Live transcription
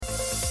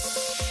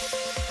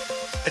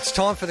It's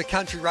time for the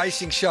Country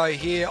Racing Show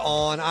here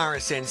on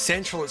RSN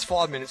Central. It's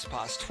 5 minutes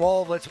past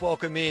 12. Let's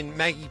welcome in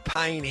Maggie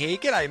Payne here.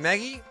 G'day,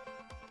 Maggie.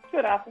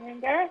 Good afternoon,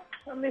 Gareth,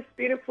 on this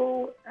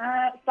beautiful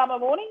summer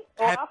morning,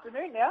 or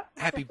afternoon now.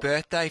 Happy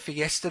birthday for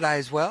yesterday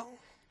as well.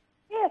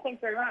 Yeah,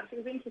 thanks very much. It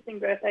was an interesting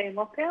birthday in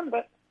lockdown,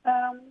 but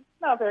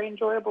very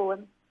enjoyable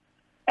and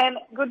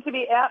good to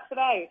be out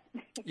today.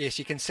 Yes,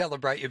 you can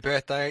celebrate your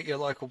birthday at your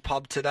local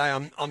pub today.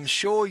 I'm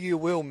sure you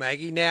will,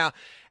 Maggie. Now,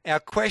 our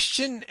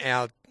question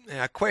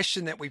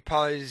that we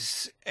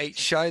pose each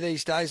show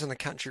these days on the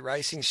Country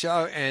Racing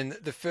Show, and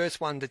the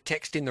first one to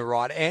text in the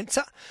right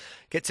answer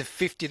gets a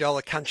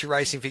 $50 Country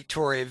Racing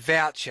Victoria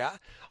voucher.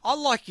 I'd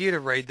like you to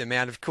read them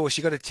out. Of course,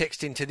 you've got to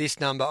text into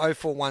this number,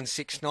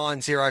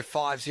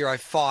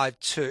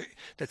 0416905052.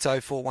 That's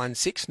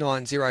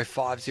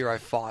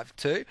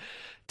 0416905052.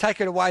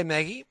 Take it away,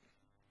 Maggie.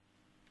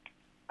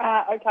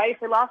 Okay,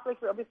 so last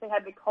week we obviously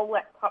had the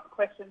Colac Cup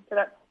question, so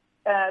that's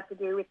to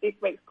do with this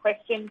week's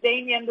question.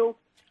 Dean Yendall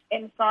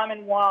and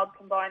Simon Wild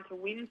combined to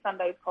win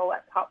Sunday's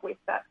Colac Cup with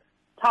that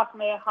tough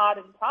mare, Hard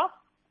and Tough.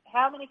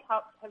 How many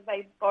cups have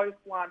they both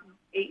won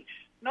each?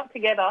 Not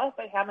together,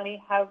 but how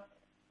many have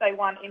they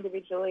won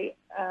individually?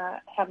 How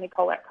many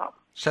Colac Cups?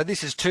 So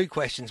this is two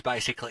questions,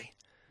 basically.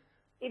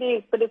 It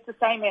is, but it's the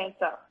same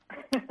answer.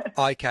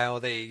 Okay, well,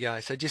 there you go.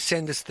 So just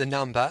send us the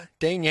number.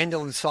 Dean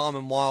Yendall and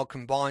Simon Wild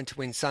combined to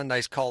win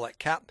Sunday's Colac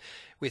Cup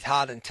with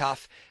Hard and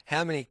Tough.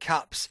 How many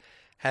cups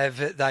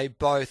have they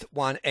both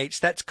won each?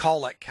 That's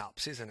Colac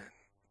Cups, isn't it?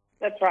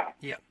 That's right.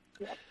 Yeah.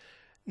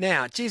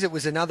 Now, geez, it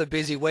was another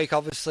busy week.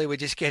 Obviously, we're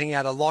just getting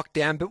out of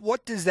lockdown. But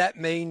what does that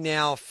mean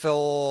now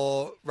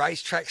for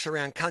racetracks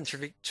around country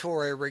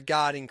Victoria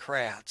regarding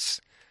crowds?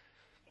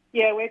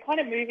 Yeah, we're kind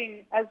of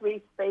moving as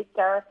we speak,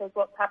 Gareth. There's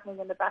what's happening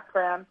in the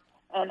background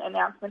and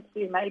announcements to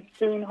be made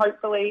soon,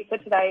 hopefully. For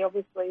today,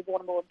 obviously,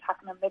 Warrnambool and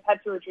Pakenham, they've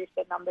had to reduce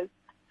their numbers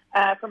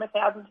from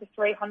 1,000 to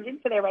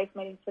 300 for their race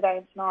meetings today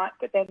and tonight.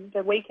 But then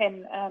the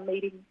weekend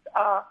meetings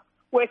are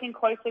working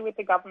closely with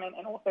the government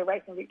and also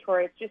Racing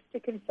Victoria just to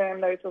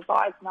confirm those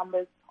revised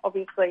numbers.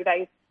 Obviously,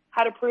 they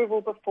had approval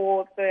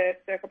before the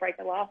circuit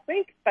breaker last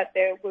week, but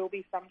there will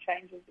be some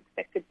changes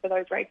expected for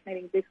those race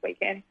meetings this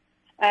weekend,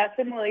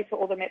 similarly to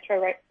all the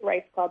metro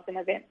race clubs and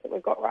events that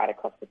we've got right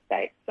across the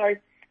state. So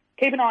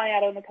keep an eye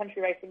out on the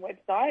Country Racing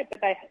website,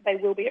 but they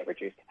will be at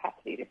reduced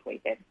capacity this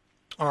weekend.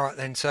 All right,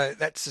 then. So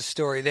that's the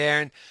story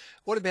there. And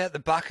what about the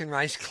Buchan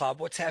Race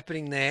Club? What's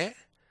happening there?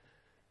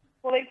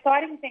 Well, the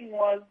exciting thing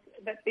was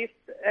that this,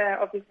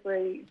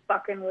 obviously,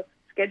 Buchan was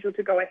scheduled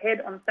to go ahead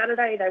on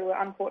Saturday. They were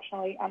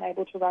unfortunately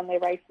unable to run their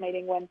race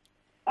meeting when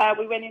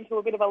we went into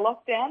a bit of a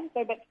lockdown.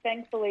 But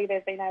thankfully,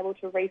 they've been able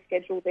to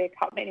reschedule their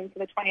cup meeting for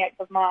the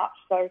 28th of March.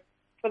 So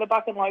for the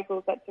Buchan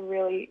locals, that's a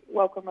really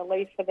welcome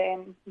relief for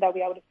them. They'll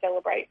be able to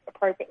celebrate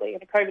appropriately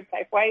in a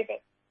COVID-safe way,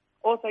 but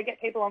also get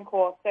people on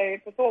course. So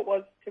the thought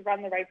was to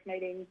run the race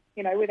meeting,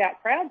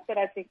 without crowds, but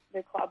I think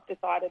the club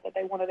decided that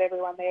they wanted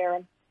everyone there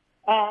and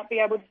be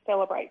able to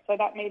celebrate. So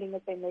that meeting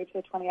has been moved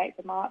to the 28th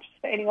of March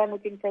for anyone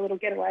looking for a little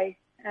getaway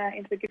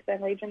into the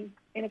Gippsland region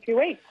in a few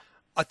weeks.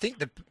 I think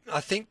that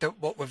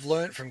what we've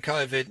learnt from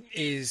COVID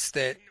is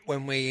that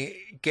when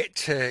we get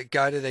to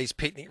go to these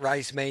picnic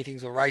race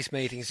meetings or race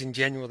meetings in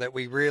general, that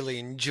we really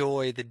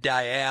enjoy the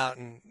day out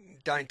and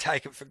don't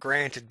take it for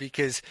granted,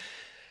 because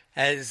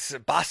as a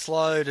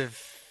busload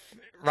of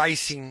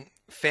racing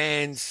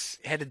fans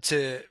headed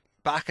to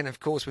Buchan, of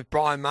course, with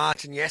Brian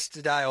Martin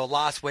yesterday or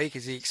last week,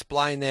 as he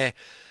explained there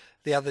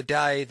the other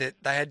day, that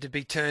they had to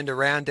be turned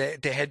around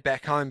to head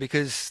back home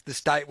because the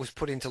state was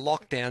put into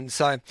lockdown.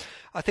 So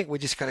I think we're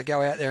just going to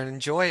go out there and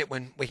enjoy it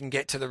when we can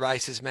get to the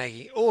races,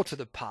 Maggie, or to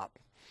the pub.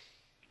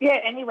 Yeah,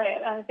 anyway,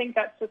 I think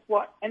that's just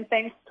and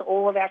thanks to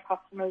all of our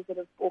customers that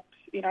have booked,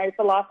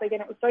 for last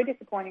weekend. It was so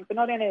disappointing for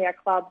not only our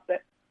clubs,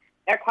 but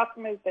our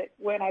customers that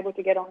weren't able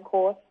to get on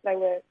course. They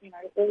were,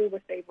 all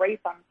received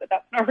refunds, but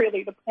that's not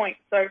really the point.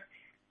 So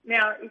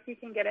now, if you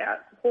can get out,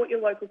 support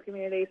your local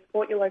community,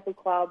 support your local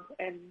club,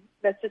 and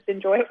let's just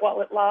enjoy it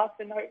while it lasts,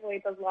 and hopefully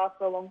it does last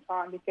for a long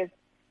time, because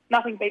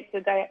nothing beats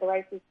the day at the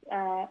races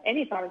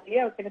any time of the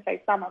year. I was going to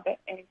say summer, but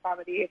any time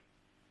of the year.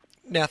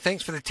 Now,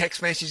 thanks for the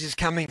text messages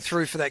coming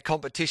through for that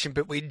competition,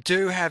 but we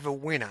do have a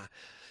winner.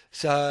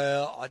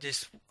 So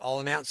I'll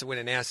announce the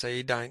winner now so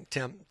you don't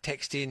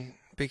text in,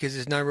 because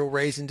there's no real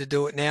reason to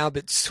do it now.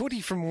 But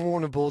Sooty from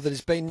Warrnambool, that has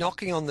been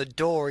knocking on the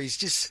door, he's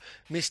just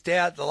missed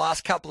out the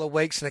last couple of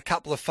weeks and a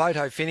couple of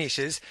photo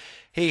finishes.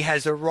 He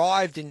has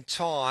arrived in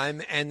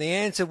time, and the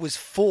answer was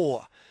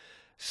 4.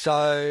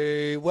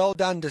 So well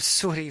done to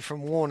Sooty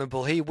from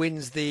Warrnambool. He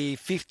wins the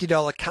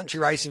 $50 Country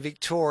Racing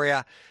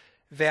Victoria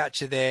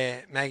voucher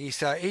there, Maggie.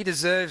 So he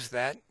deserves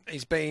that.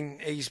 He's been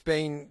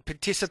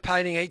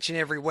participating each and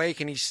every week,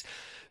 and he's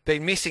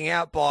been missing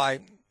out by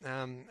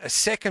a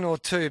second or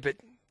two, but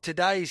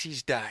today's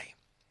his day.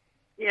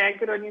 Yeah,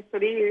 good on you,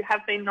 Sooty. You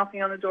have been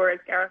knocking on the door, as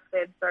Gareth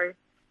said, so a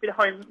bit of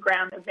home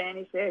ground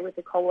advantage there with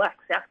the Colac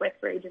Southwest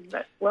region,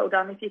 but well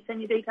done. If you send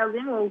your details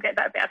in, we'll get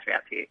that voucher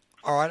out to you.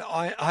 All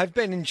right, I've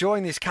been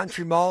enjoying this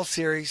Country Mile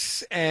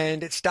series,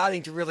 and it's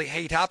starting to really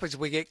heat up as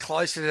we get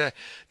closer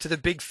to the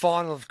big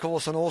final, of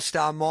course, on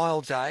All-Star Mile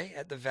Day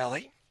at the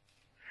Valley.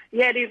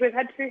 Yeah, it is. We've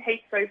had 2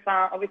 heats so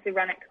far, obviously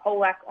run at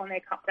Colac on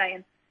their Cup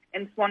Day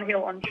and Swan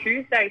Hill on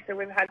Tuesday. So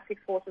we've had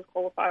 6 horses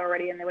qualify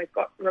already, and then we've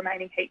got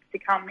remaining heats to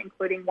come,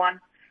 including one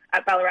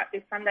at Ballarat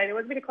this Sunday. There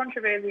was a bit of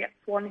controversy at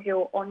Swan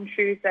Hill on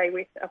Tuesday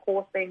with a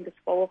horse being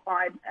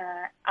disqualified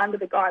under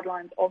the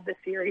guidelines of the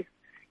series.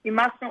 You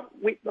must not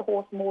whip the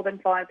horse more than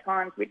 5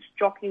 times, which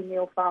jockey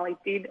Neil Farley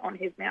did on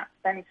his Mount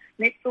Spanish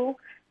Schnitzel.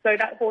 So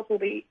that horse will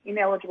be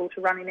ineligible to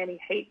run in any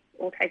heats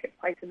or take its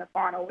place in the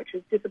final, which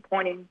is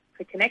disappointing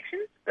for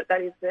Connections, but that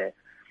is the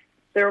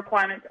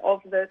requirement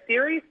of the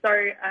series. So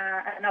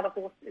another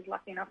horse is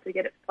lucky enough to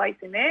get its place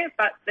in there.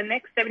 But the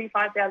next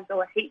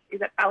 $75,000 heat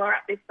is at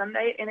Ballarat this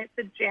Sunday, and it's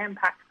a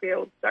jam-packed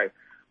field. So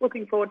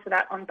looking forward to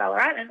that on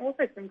Ballarat, and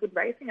also some good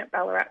racing at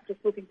Ballarat.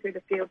 Just looking through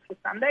the fields for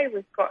Sunday,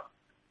 we've got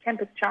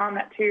Tempest Charm,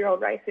 that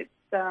 2-year-old race. It's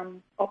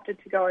opted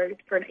to go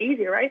for an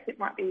easier race. It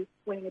might be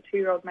winning a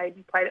 2-year-old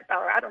maiden played at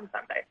Ballarat on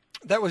Sunday.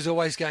 That was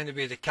always going to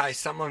be the case.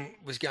 Someone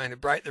was going to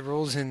break the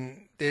rules,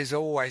 and there's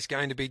always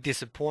going to be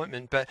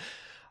disappointment. But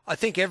I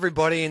think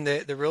everybody in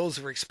the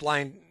rules were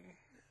explained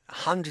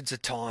hundreds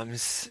of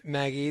times,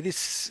 Maggie.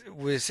 This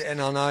was,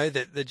 and I know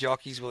that the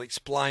jockeys will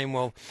explain,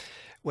 well,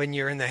 when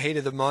you're in the heat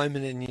of the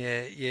moment and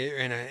you're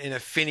in a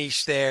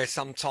finish there,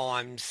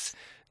 sometimes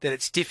that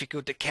it's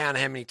difficult to count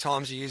how many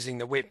times you're using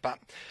the whip. But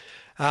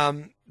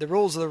the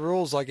rules are the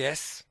rules, I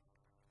guess.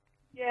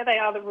 Yeah, they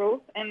are the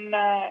rules, and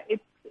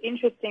it's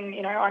interesting.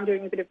 You know, I'm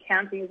doing a bit of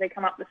counting as they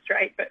come up the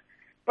straight, but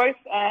both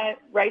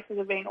races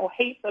have been, or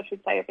heats, I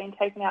should say, have been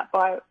taken out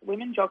by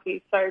women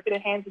jockeys. So a bit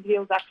of hands and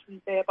heels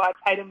action there by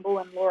Tatum Bull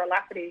and Laura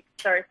Lafferty.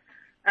 So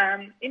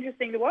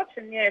interesting to watch.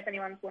 And yeah, if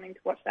anyone's wanting to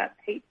watch that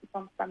heat, it's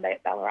on Sunday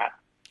at Ballarat.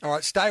 All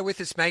right, stay with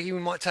us, Maggie. We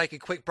might take a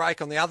quick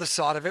break. On the other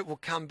side of it, we'll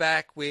come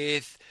back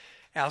with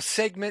our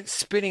segment,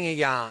 Spinning a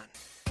Yarn.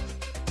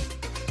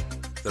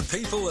 The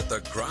people at the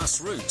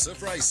grassroots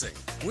of racing.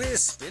 We're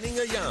spinning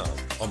a yarn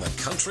on the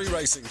Country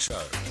Racing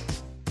Show.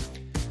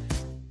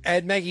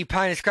 And Maggie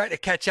Payne, it's great to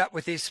catch up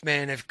with this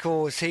man. Of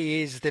course,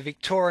 he is the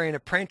Victorian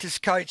apprentice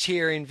coach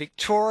here in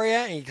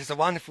Victoria. He does a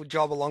wonderful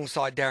job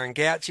alongside Darren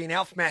Gouchy. And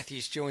Alf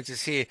Matthews joins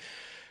us here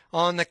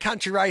on the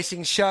Country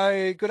Racing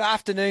Show. Good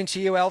afternoon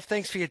to you, Alf.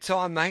 Thanks for your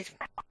time, mate.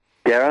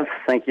 Gareth,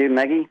 thank you,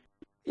 Maggie.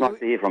 Nice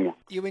to hear from you.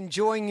 You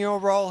enjoying your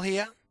role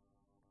here?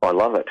 I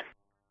love it.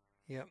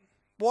 Yep.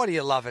 Why do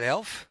you love it,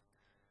 Alf?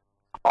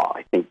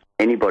 I think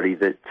anybody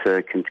that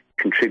can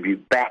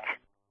contribute back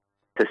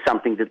to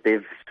something that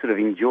they've sort of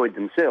enjoyed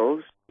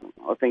themselves,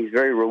 I think is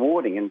very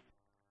rewarding. And,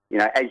 you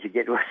know, as you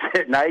get to a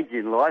certain age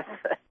in life,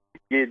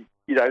 you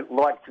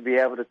like to be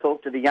able to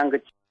talk to the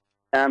younger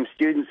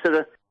students that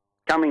are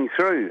coming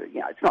through.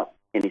 You know, it's not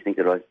anything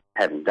that I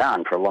haven't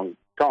done for a long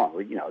time,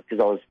 you know,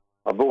 because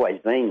I've always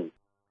been,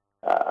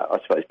 I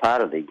suppose,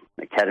 part of the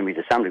academy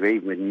to some degree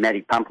when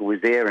Matty Pumper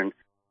was there. And,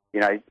 you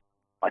know,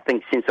 I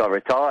think since I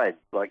retired,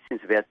 like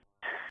since about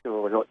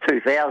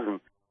 2000,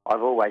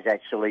 I've always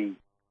actually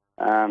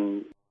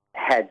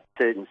had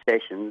certain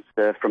sessions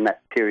from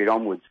that period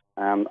onwards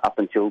up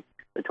until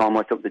the time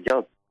I took the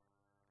job.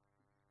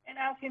 And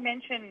Alf, you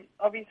mentioned,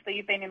 obviously,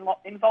 you've been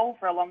involved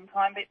for a long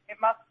time, but it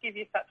must give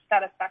you such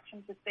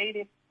satisfaction to see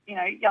this, you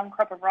know, young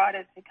crop of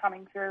riders who are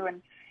coming through,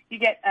 and you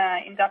get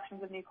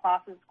inductions of new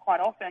classes quite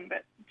often,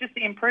 but just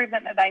the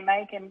improvement that they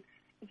make, and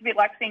it's a bit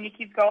like seeing your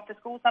kids go off to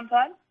school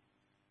sometimes.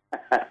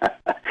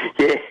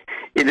 Yeah,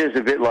 it is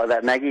a bit like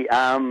that, Maggie.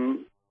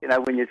 You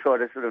know, when you try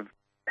to sort of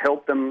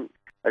help them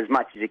as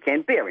much as you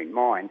can, bear in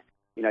mind,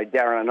 you know,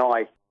 Darren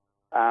and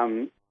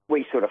I,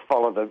 we sort of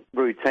follow the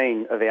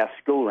routine of our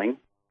schooling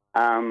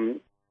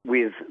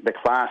with the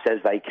class as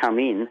they come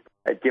in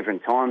at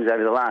different times.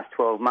 Over the last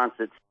 12 months,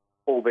 it's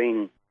all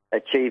been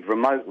achieved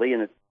remotely,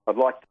 and I'd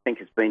like to think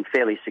it's been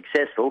fairly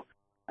successful.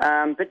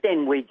 But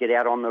then we get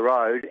out on the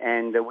road,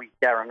 and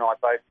Darren and I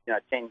both, you know,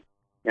 attend,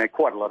 you know,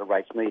 quite a lot of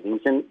race meetings.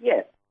 And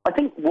yeah, I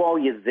think while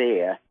you're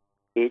there,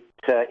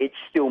 it's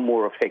still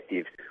more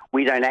effective.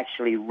 We don't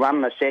actually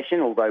run the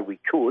session, although we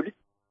could,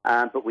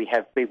 but we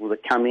have people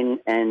that come in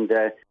and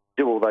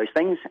do all those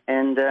things,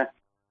 and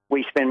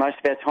we spend most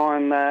of our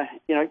time,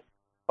 you know,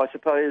 I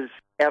suppose,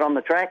 out on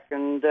the track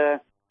and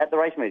at the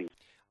race meetings.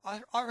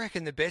 I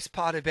reckon the best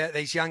part about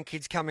these young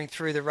kids coming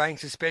through the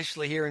ranks,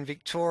 especially here in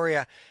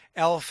Victoria,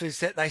 Alf, is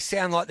that they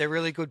sound like they're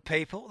really good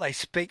people. They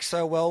speak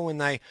so well when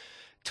they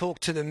talk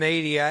to the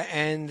media,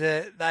 and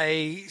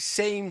they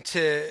seem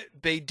to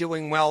be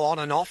doing well on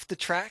and off the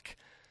track.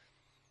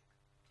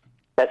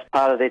 That's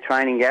part of their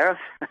training, Gareth.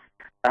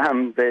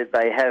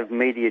 They have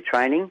media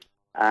training.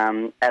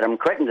 Adam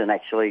Crittenden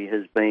actually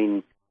has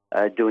been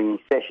doing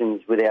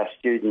sessions with our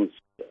students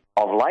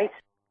of late,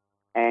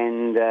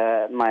 and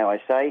may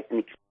I say,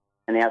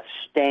 an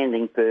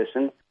outstanding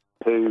person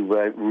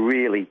who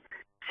really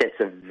sets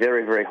a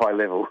very, very high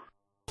level.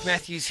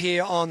 Matthews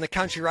here on the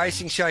Country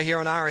Racing Show here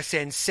on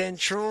RSN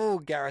Central.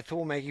 Gareth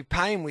Hall, Maggie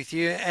Payne with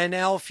you. And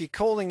Alf, you're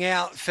calling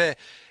out for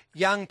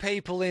young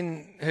people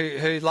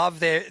who love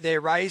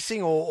their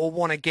racing or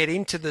want to get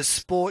into the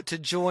sport to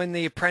join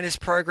the apprentice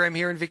program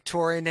here in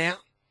Victoria now?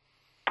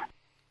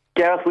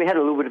 Gareth, we had a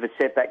little bit of a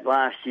setback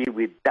last year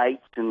with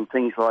dates and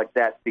things like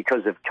that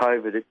because of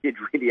COVID. It did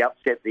really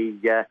upset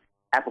the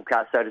apple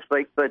cart, so to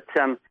speak. But,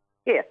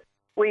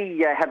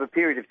 we have a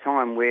period of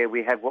time where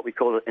we have what we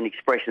call an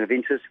expression of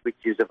interest, which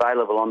is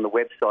available on the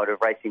website of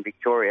Racing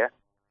Victoria.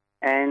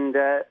 And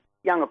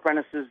young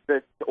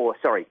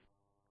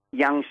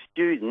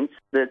students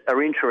that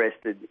are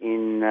interested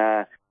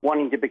in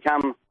wanting to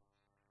become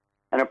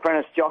an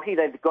apprentice jockey,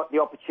 they've got the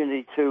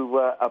opportunity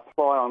to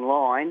apply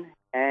online,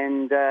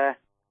 and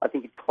I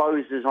think it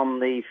closes on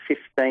the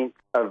 15th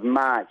of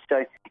March.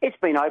 So it's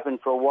been open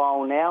for a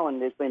while now,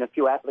 and there's been a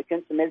few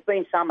applicants, and there's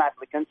been some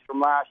applicants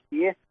from last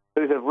year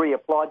who have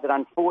reapplied that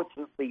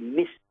unfortunately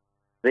missed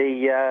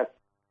the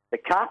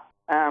cut,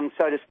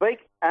 so to speak.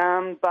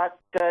 But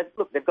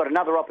look, they've got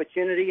another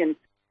opportunity, and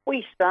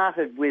we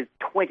started with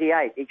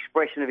 28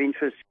 expression of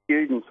interest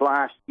students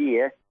last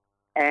year,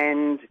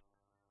 and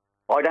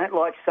I don't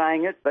like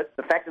saying it, but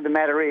the fact of the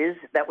matter is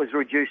that was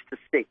reduced to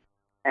 6.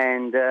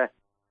 And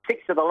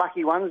 6 of the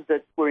lucky ones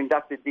that were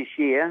inducted this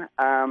year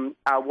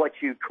are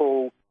what you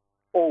call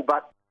all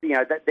but,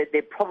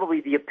 they're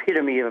probably the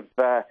epitome of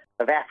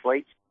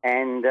athletes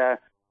and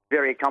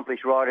very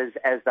accomplished riders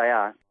as they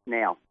are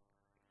now.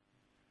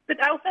 But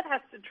Alf, that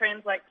has to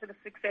translate to the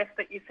success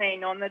that you're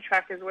seeing on the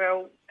track as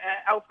well.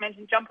 Alf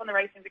mentioned jump on the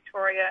Racing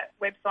Victoria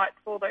website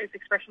for those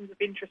expressions of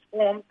interest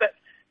forms, but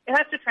it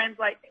has to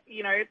translate,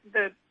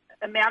 the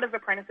amount of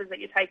apprentices that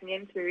you're taking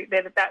into,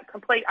 they're that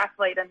complete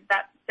athlete, and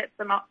that sets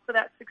them up for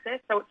that success.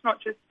 So it's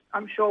not just,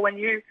 I'm sure when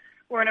you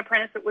were an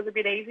apprentice it was a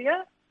bit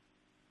easier.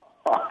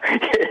 Oh,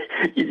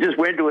 you just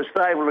went to a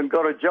stable and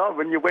got a job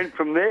and you went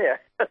from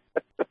there.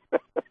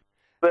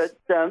 But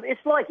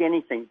it's like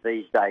anything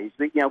these days.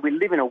 We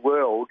live in a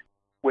world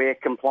where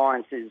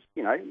compliance is,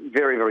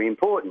 very, very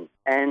important.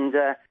 And,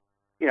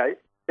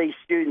 these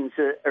students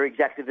are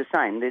exactly the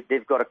same.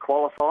 They've got to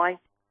qualify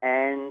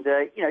and,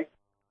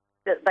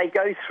 they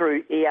go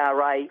through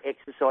ERA,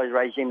 exercise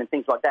regime and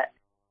things like that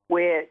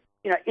where,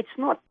 it's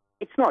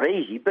not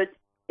easy, but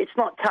it's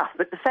not tough.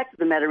 But the fact of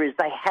the matter is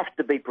they have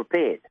to be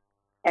prepared.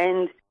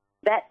 And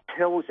that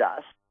tells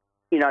us,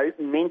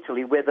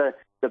 mentally whether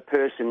the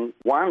person,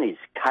 one, is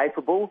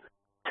capable,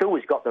 two,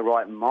 has got the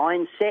right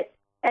mindset,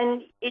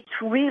 and it's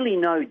really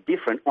no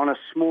different on a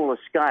smaller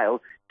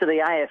scale to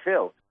the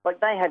AFL. Like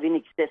they have in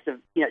excess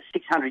of,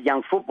 600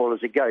 young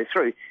footballers that go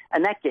through,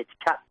 and that gets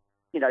cut,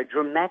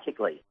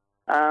 dramatically.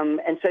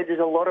 And so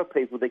there's a lot of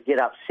people that get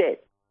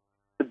upset.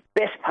 The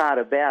best part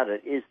about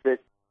it is that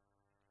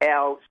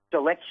our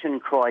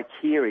selection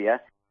criteria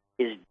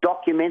is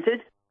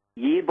documented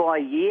year by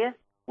year.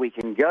 We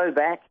can go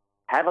back,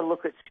 have a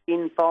look at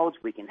skin folds,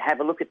 we can have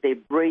a look at their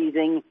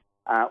breathing,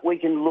 we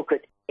can look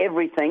at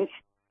everything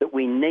that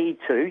we need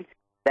to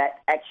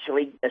that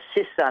actually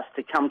assists us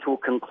to come to a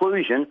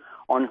conclusion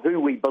on who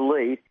we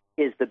believe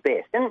is the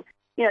best. And,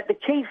 the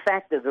key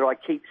factor that I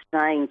keep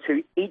saying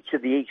to each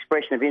of the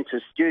expression of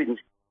interest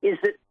students is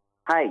that,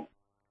 hey,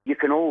 you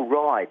can all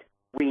ride.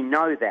 We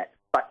know that,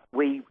 but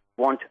we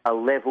want a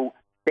level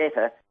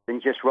better than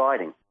just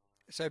riding.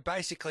 So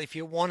basically, if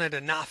you want it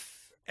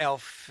enough,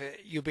 Alf,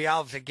 you'll be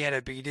able to get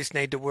it, but you just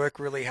need to work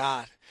really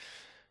hard.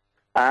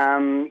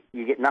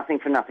 You get nothing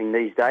for nothing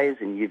these days,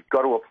 and you've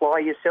got to apply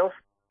yourself.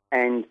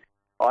 And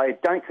I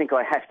don't think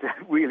I have to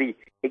really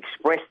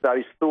express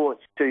those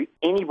thoughts to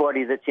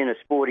anybody that's in a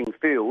sporting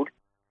field.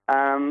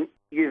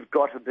 You've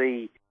got to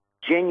be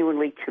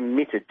genuinely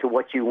committed to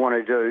what you want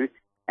to do,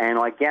 and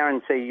I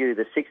guarantee you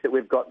the 6 that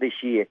we've got this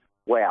year,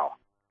 wow,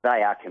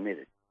 they are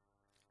committed.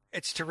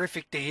 It's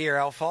terrific to hear,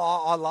 Alf.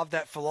 I love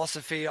that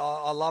philosophy.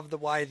 I love the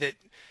way that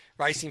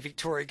Racing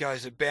Victoria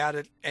goes about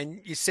it,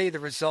 and you see the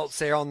results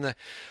there on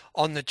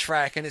the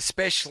track, and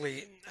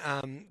especially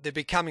they're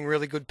becoming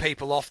really good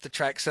people off the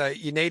track. So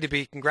you need to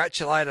be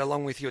congratulated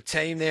along with your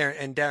team there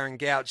and Darren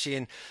Gauchi,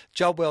 and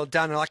job well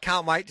done. And I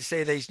can't wait to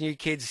see these new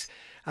kids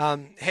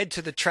head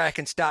to the track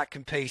and start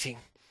competing.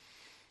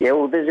 Yeah,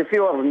 well, there's a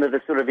few of them that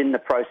are sort of in the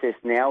process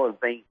now of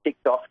being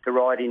ticked off to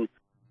ride in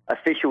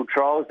official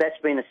trials. That's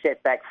been a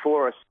setback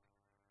for us,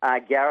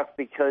 Gareth,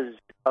 because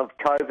of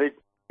COVID.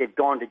 They've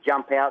gone to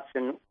jump outs,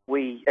 and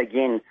we,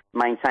 again,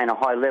 maintain a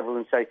high level.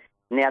 And so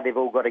now they've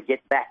all got to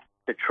get back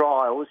to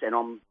trials, and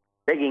I'm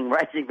begging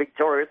Racing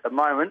Victoria at the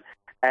moment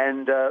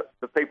and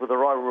the people that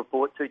I will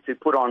report to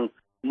put on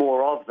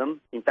more of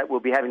them. In fact, we'll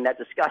be having that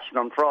discussion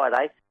on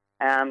Friday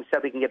so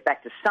we can get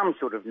back to some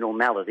sort of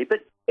normality.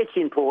 But it's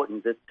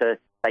important that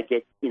they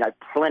get,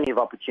 plenty of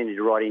opportunity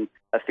to ride in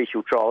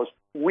official trials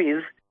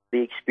with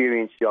the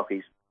experienced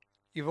jockeys.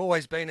 You've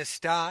always been a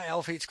star,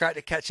 Alfie. It's great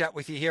to catch up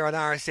with you here on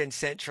RSN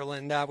Central,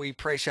 and we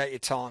appreciate your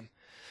time.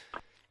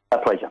 A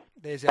pleasure.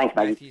 There's Thanks,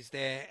 Alf Matthews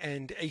there,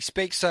 and he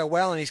speaks so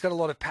well, and he's got a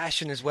lot of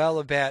passion as well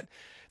about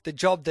the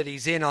job that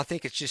he's in. I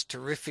think it's just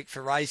terrific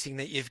for racing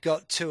that you've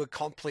got two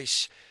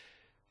accomplished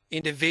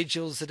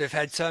individuals that have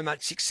had so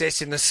much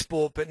success in the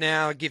sport, but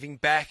now are giving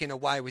back in a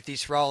way with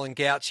this role, and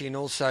Gauci and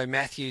also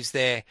Matthews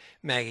there,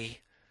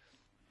 Maggie.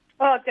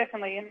 Oh,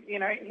 definitely. And,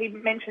 he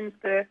mentions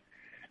the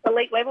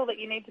elite level that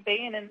you need to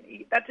be in, and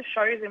that just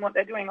shows in what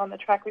they're doing on the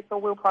track. We saw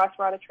Will Price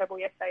ride a treble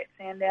yesterday at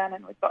Sandown,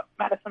 and we've got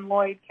Madison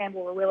Lloyd,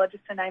 Campbell Rawilla,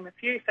 just to name a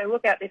few. So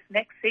look out this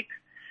next 6.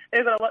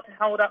 They've got a lot to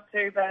hold up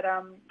to, but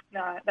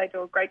no, they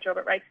do a great job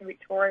at Racing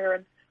Victoria,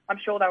 and I'm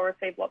sure they'll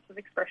receive lots of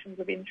expressions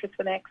of interest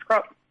for the next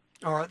crop.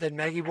 All right then,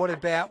 Maggie, what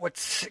about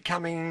what's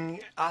coming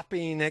up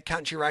in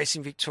Country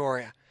Racing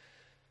Victoria?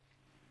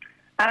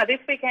 This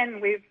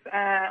weekend we've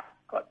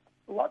got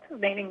lots of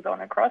meetings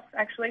on across,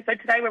 actually. So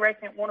today we're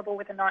racing at Warrnambool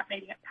with a night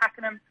meeting at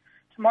Pakenham.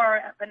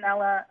 Tomorrow at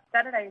Benalla.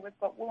 Saturday we've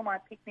got Woolamai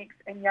Picnics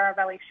and Yarra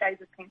Valley Shades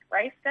of Pink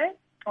Race Day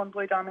on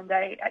Blue Diamond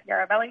Day at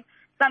Yarra Valley.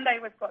 Sunday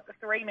we've got the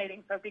 3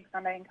 meetings, so a big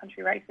Sunday in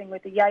country racing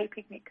with the Yay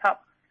Picnic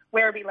Cup,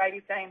 Werribee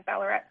Ladies Day and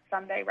Ballarat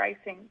Sunday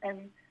Racing.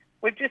 And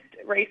we've just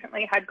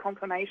recently had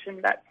confirmation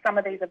that some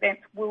of these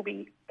events will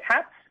be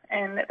capped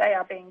and that they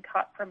are being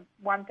cut from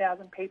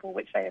 1,000 people,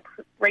 which they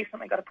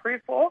recently got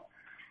approved for.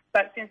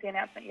 But since the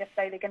announcement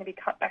yesterday, they're going to be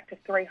cut back to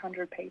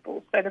 300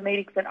 people. So the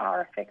meetings that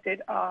are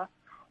affected are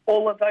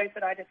all of those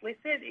that I just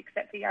listed,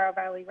 except the Yarra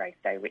Valley Race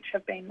Day, which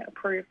have been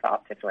approved for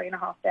up to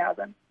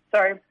 3,500.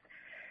 So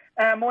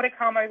more to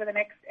come over the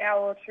next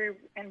hour or two,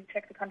 and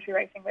check the Country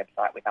Racing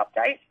website with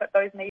updates. But those meetings